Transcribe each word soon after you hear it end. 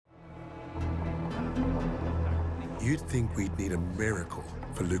You'd think we'd need a miracle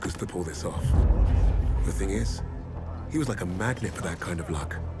for Lucas to pull this off. The thing is, he was like a magnet for that kind of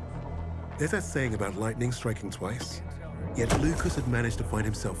luck. There's that saying about lightning striking twice. Yet Lucas had managed to find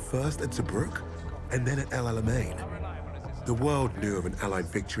himself first at Tobruk, and then at El Alamein. The world knew of an Allied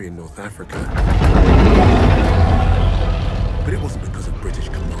victory in North Africa. But it wasn't because of British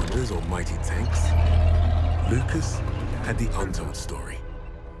commanders or mighty tanks. Lucas had the untold story,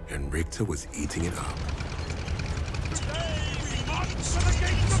 and Richter was eating it up. Today we march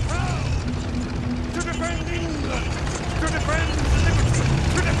against the proud! To defend England! To defend liberty!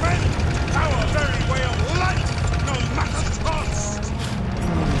 To defend our very way of life, no matter the cost!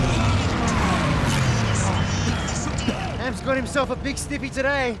 Ham's got himself a big stiffy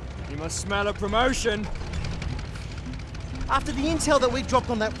today. He must smell a promotion. After the intel that we dropped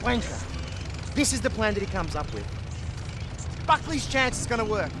on that wanker, this is the plan that he comes up with. Buckley's chance is gonna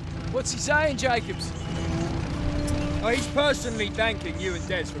work. What's he saying, Jacobs? Oh, he's personally thanking you and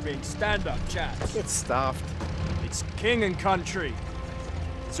Des for being stand-up chaps. Get stuffed. It's king and country.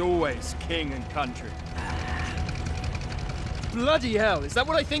 It's always king and country. Bloody hell, is that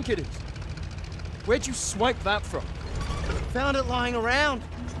what I think it is? Where'd you swipe that from? Found it lying around.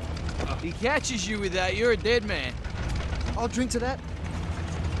 If he catches you with that, you're a dead man. I'll drink to that.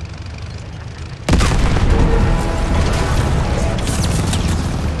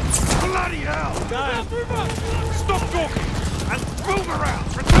 Bloody hell! Stop talking and move around!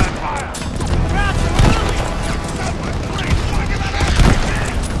 Return fire!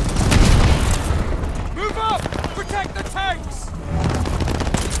 Move up! Protect the tanks!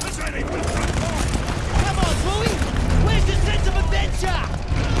 Come on, Louie! Where's your sense of adventure?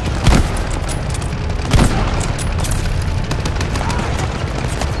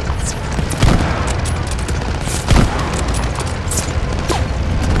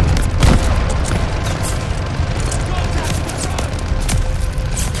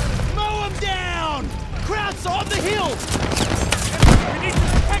 Mow 'em down! Krauts on the hill! We need to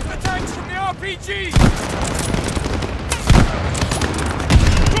protect the tanks from the RPGs!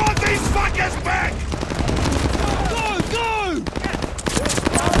 Drive these fuckers back! Go, go!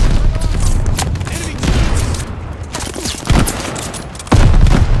 Enemy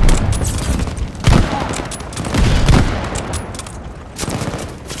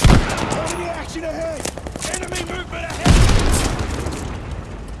Enemy action ahead! Enemy movement ahead!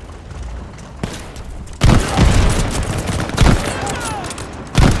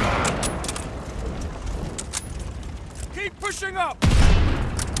 Keep pushing up!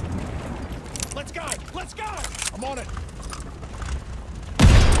 Let's go! Let's go! I'm on it!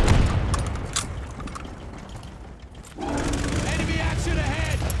 Enemy action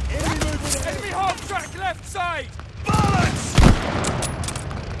ahead! Enemy movement ahead! Enemy half track left side! Bullets!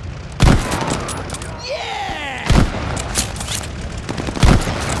 Yeah!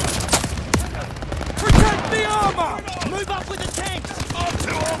 Protect the armor! Move up with the tanks! I'm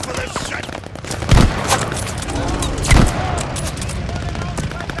too old for this shit!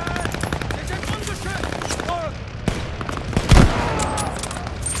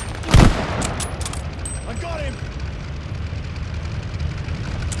 I got him!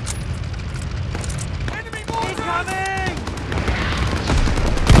 Enemy mortars! Coming!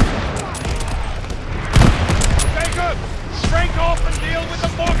 Jacob! Break off and deal with the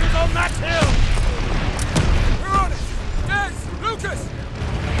mortars on that hill! We're on it! Des! Lucas!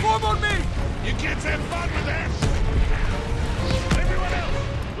 Form on me! You kids have fun with that! Everyone else,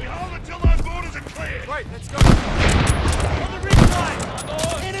 we hold until those borders are clear! Right, let's go! On the ridge line!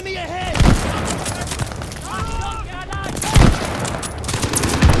 Enemy ahead!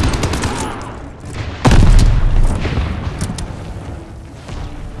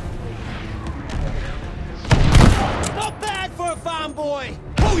 Not bad for a farm boy!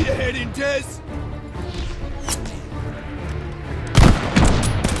 Pull your head in, Des!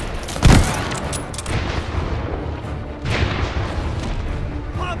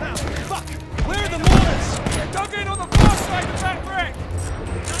 Pump out! Fuck! Where are the mortars? They're dug in on the far side of that wreck!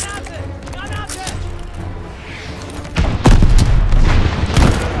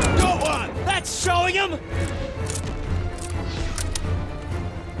 Got one! That's showing him!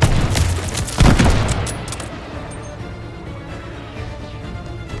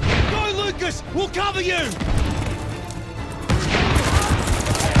 Go, Lucas! We'll cover you!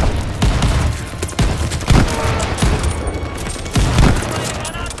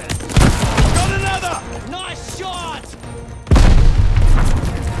 Got another! Nice shot!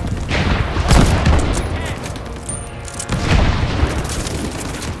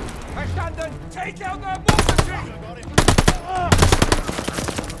 Verstanden! Take out their mortar team!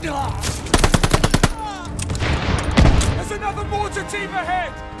 another mortar team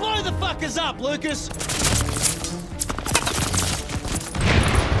ahead! Blow the fuckers up, Lucas!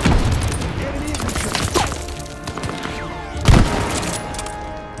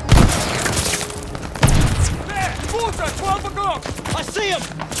 There! Mortar, 12 o'clock! I see him!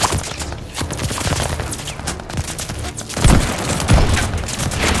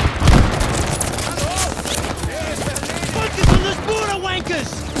 Focus on this border, wankers!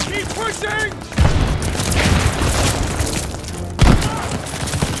 Keep pushing!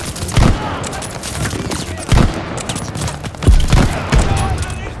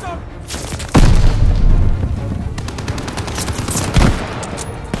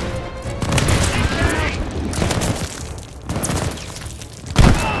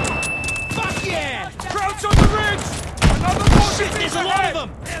 Fuck yeah! Crouch on the ridge! Another mortar Shit, team there's a ahead! lot of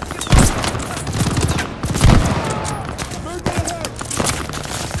them!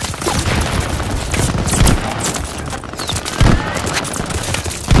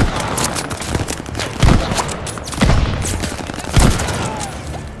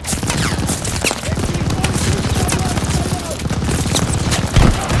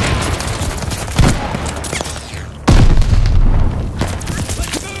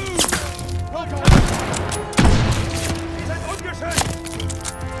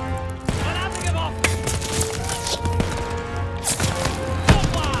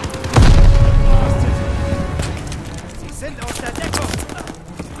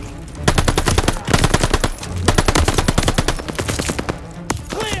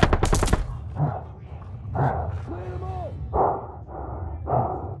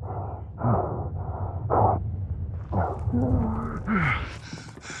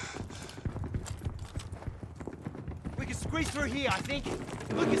 We can squeeze through here, I think.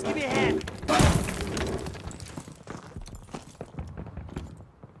 Lucas, give me a hand.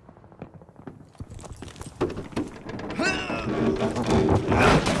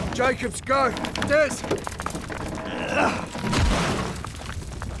 Jacobs, go! Des!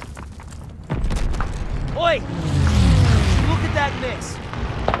 Oi! Look at that mess.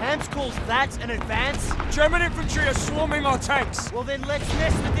 Hams calls that an advance? German infantry are swarming our tanks! Well then let's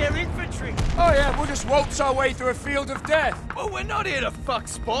mess with their infantry. Oh yeah, we'll just waltz our way through a field of death! Well, we're not here to fuck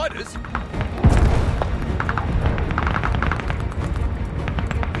spiders.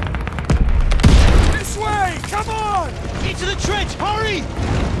 This way! Come on! Into the trench, hurry!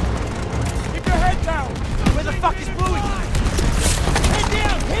 Keep your head down! Where the fuck is Bluey? Head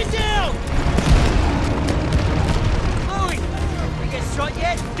down! Head down! Bluey! We get shot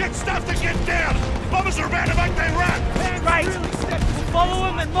yet? Get stuff to get down! Bombers are about to make their run! Great! We'll follow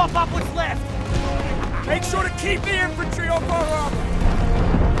them and mop up what's left. Make sure to keep the infantry off our armor!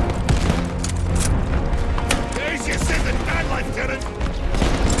 There's your second man, Lieutenant!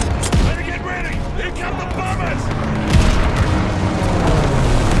 Better get ready! Here come the bombers!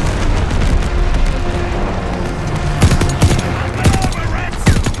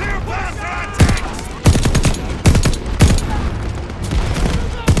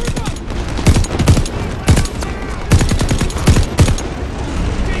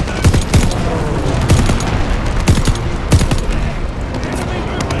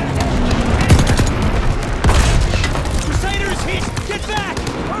 Crusader is hit! Get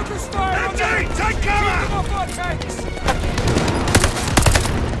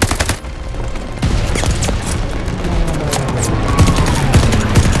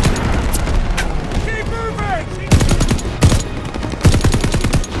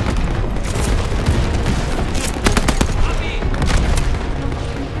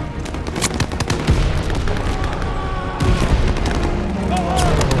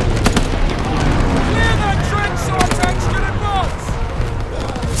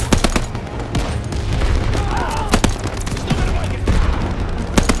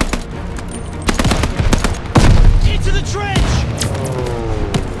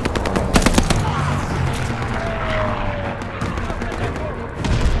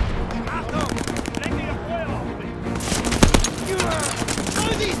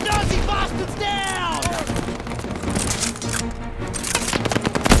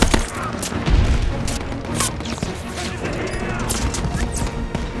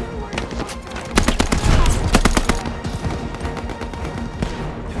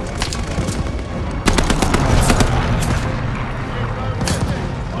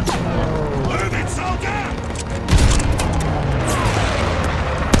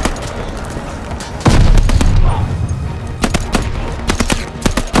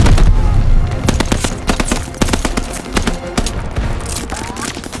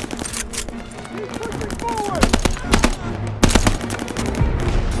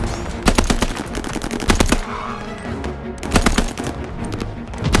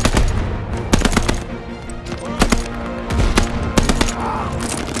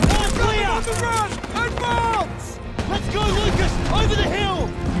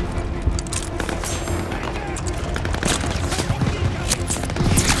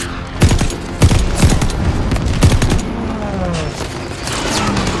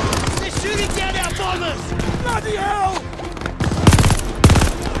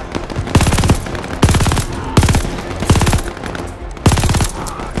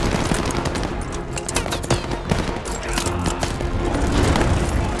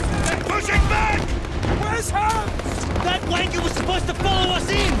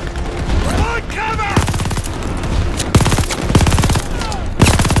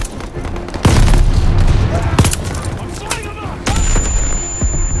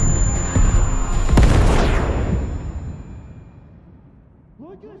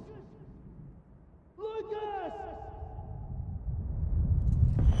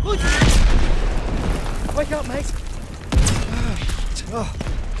Wake up, mate.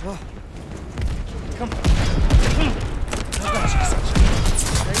 Come on. I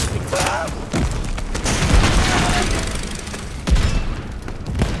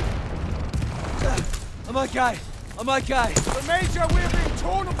got I'm okay. I'm okay. The Major, we're being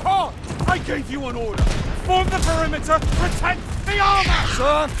torn apart! I gave you an order! Form the perimeter, protect the Arma!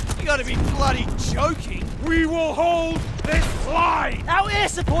 Son, you gotta be bloody joking. We will hold this line! Our air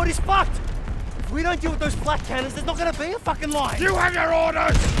support is fucked! If we don't deal with those flat cannons, there's not gonna be a fucking line! You have your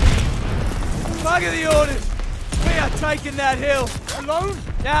orders! Bugger the orders. We are taking that hill. Alone?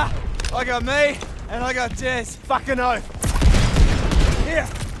 Nah, I got me, and I got Des. Fucking oath! Here,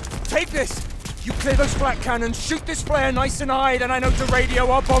 take this! You clear those flat cannons, shoot this flare nice and high, then I know to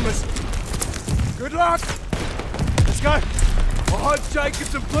radio our bombers. Good luck! Let's go! I hope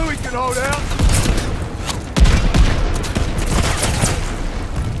Jacobs and Bluey can hold out.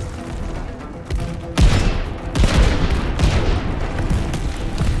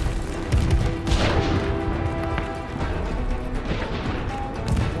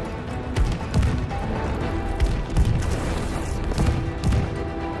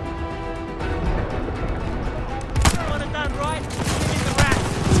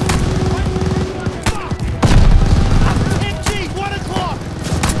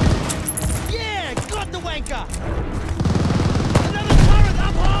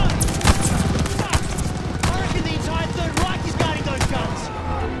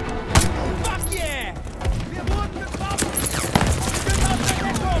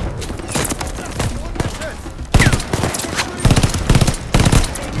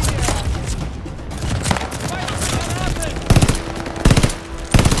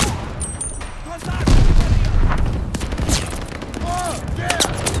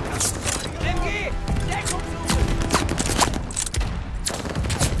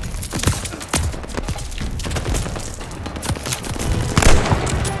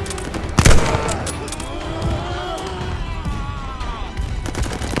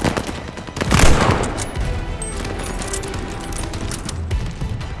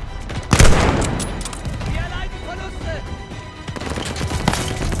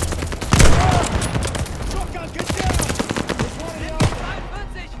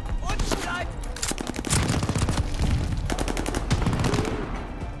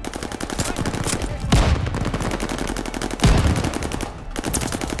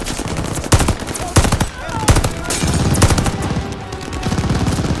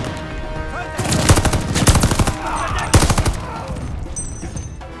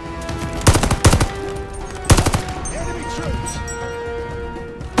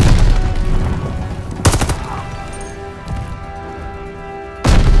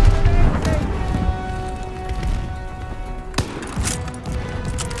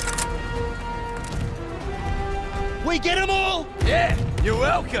 We get them all? Yeah, you're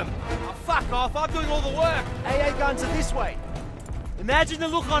welcome. Oh, fuck off, I'm doing all the work. AA guns are this way. Imagine the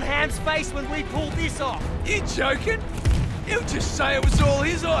look on Ham's face when we pull this off. You joking? He'll just say it was all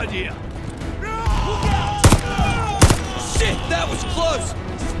his idea. Look out! Shit, that was close.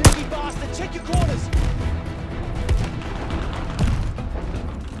 Sneaky bastard, check your corners.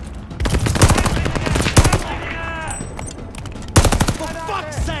 For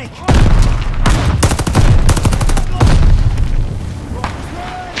fuck's sake!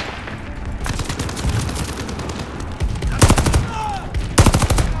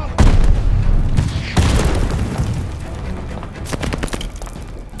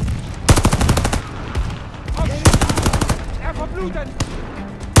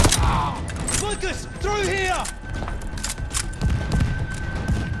 Lucas, through here!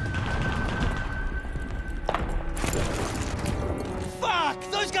 Fuck!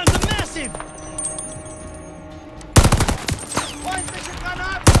 Those guns are massive!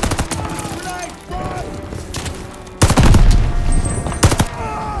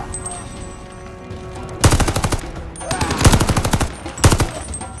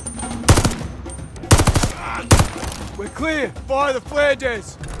 We're clear! Fire the flare, Des!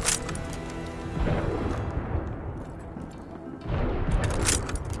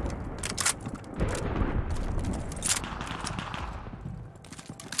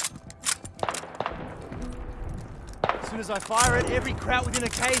 As soon as I fire it, every kraut within a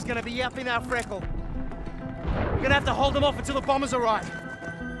K is gonna be up in our freckle. We're gonna have to hold them off until the bombers arrive.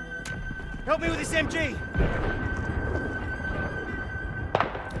 Help me with this MG!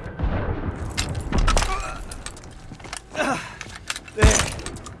 There.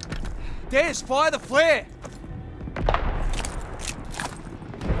 Des, fire the flare.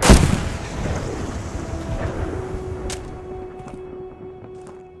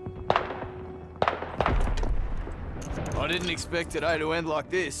 didn't expect today to end like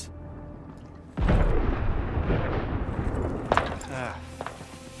this. Ah,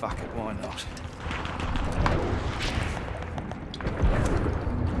 fuck it, why not?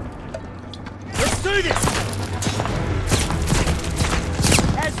 Let's do this!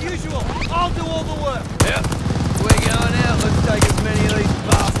 As usual, I'll do all the work. Yep. We're going out. Let's take as many of these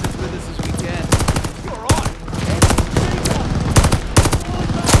bastards with us as we can. You're right.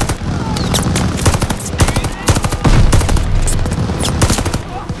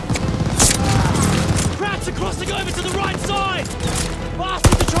 Krauts are crossing over to the right side!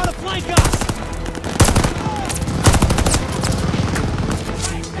 Bastards are trying to flank us!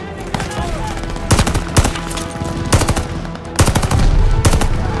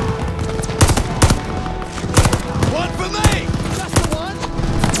 One for me! Just the one?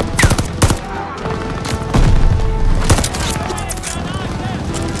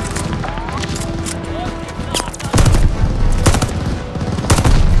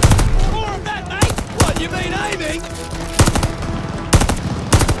 More of that, mate! What, you mean aiming?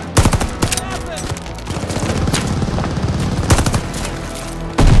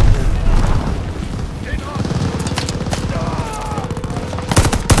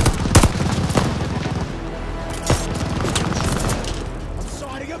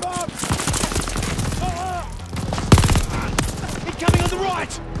 Siding him up! Incoming on the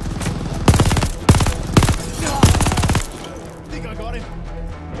right! Think I got him.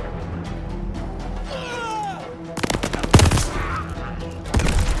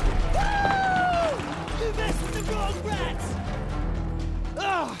 You messed with the wrong rats!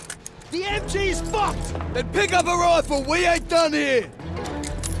 The MG's fucked! Then pick up a rifle, we ain't done here!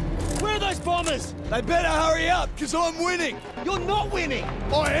 Where are those bombers? They better hurry up, because I'm winning! You're not winning!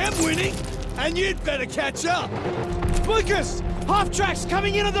 I am winning! And you'd better catch up! Lucas! Half-track's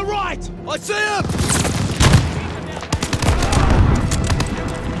coming in on the right! I see him!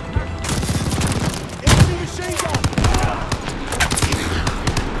 Enemy machine gun!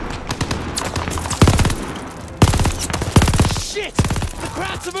 Shit! The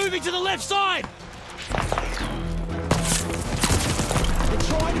Krauts are moving to the left side! They're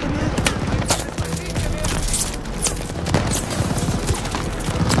trying to move.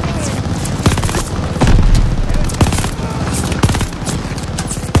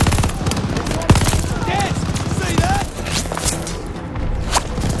 Yes! See that?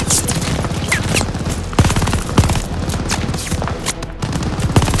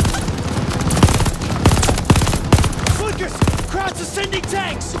 Lucas! Krauts are sending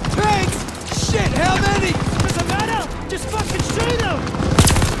tanks! Tanks? Shit, how many? Doesn't matter! Just fucking shoot them!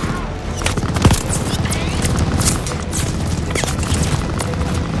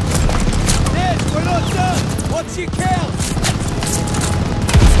 Yes, we're not done! What's your count?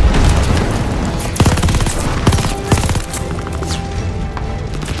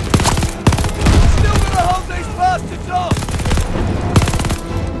 Still gonna hold these bastards off!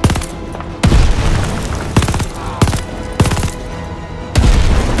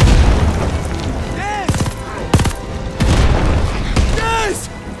 Yes! Yes!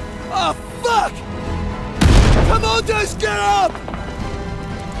 Oh, fuck! Come on, just get up!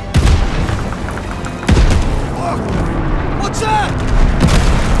 What's that?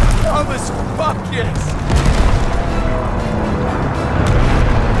 Thomas, fuck yes!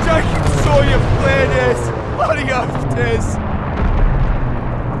 Jacob saw your plan, yes! Bloody oath, Des!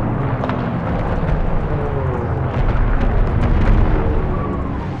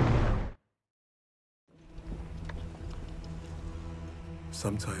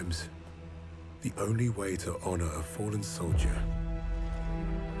 Sometimes, the only way to honor a fallen soldier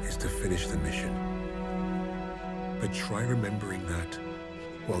is to finish the mission. But try remembering that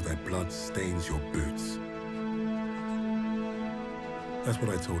while their blood stains your boots. That's what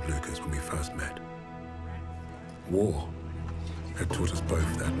I told Lucas when we first met. War had taught us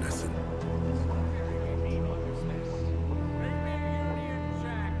both that lesson.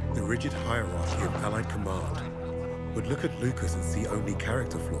 The rigid hierarchy of Allied command would look at Lucas and see only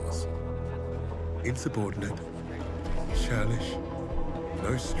character flaws. Insubordinate, churlish,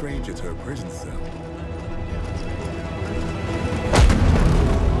 no stranger to a prison cell.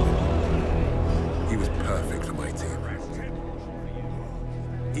 He was perfect for my team.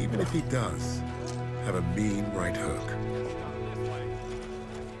 Even if he does have a mean right hook,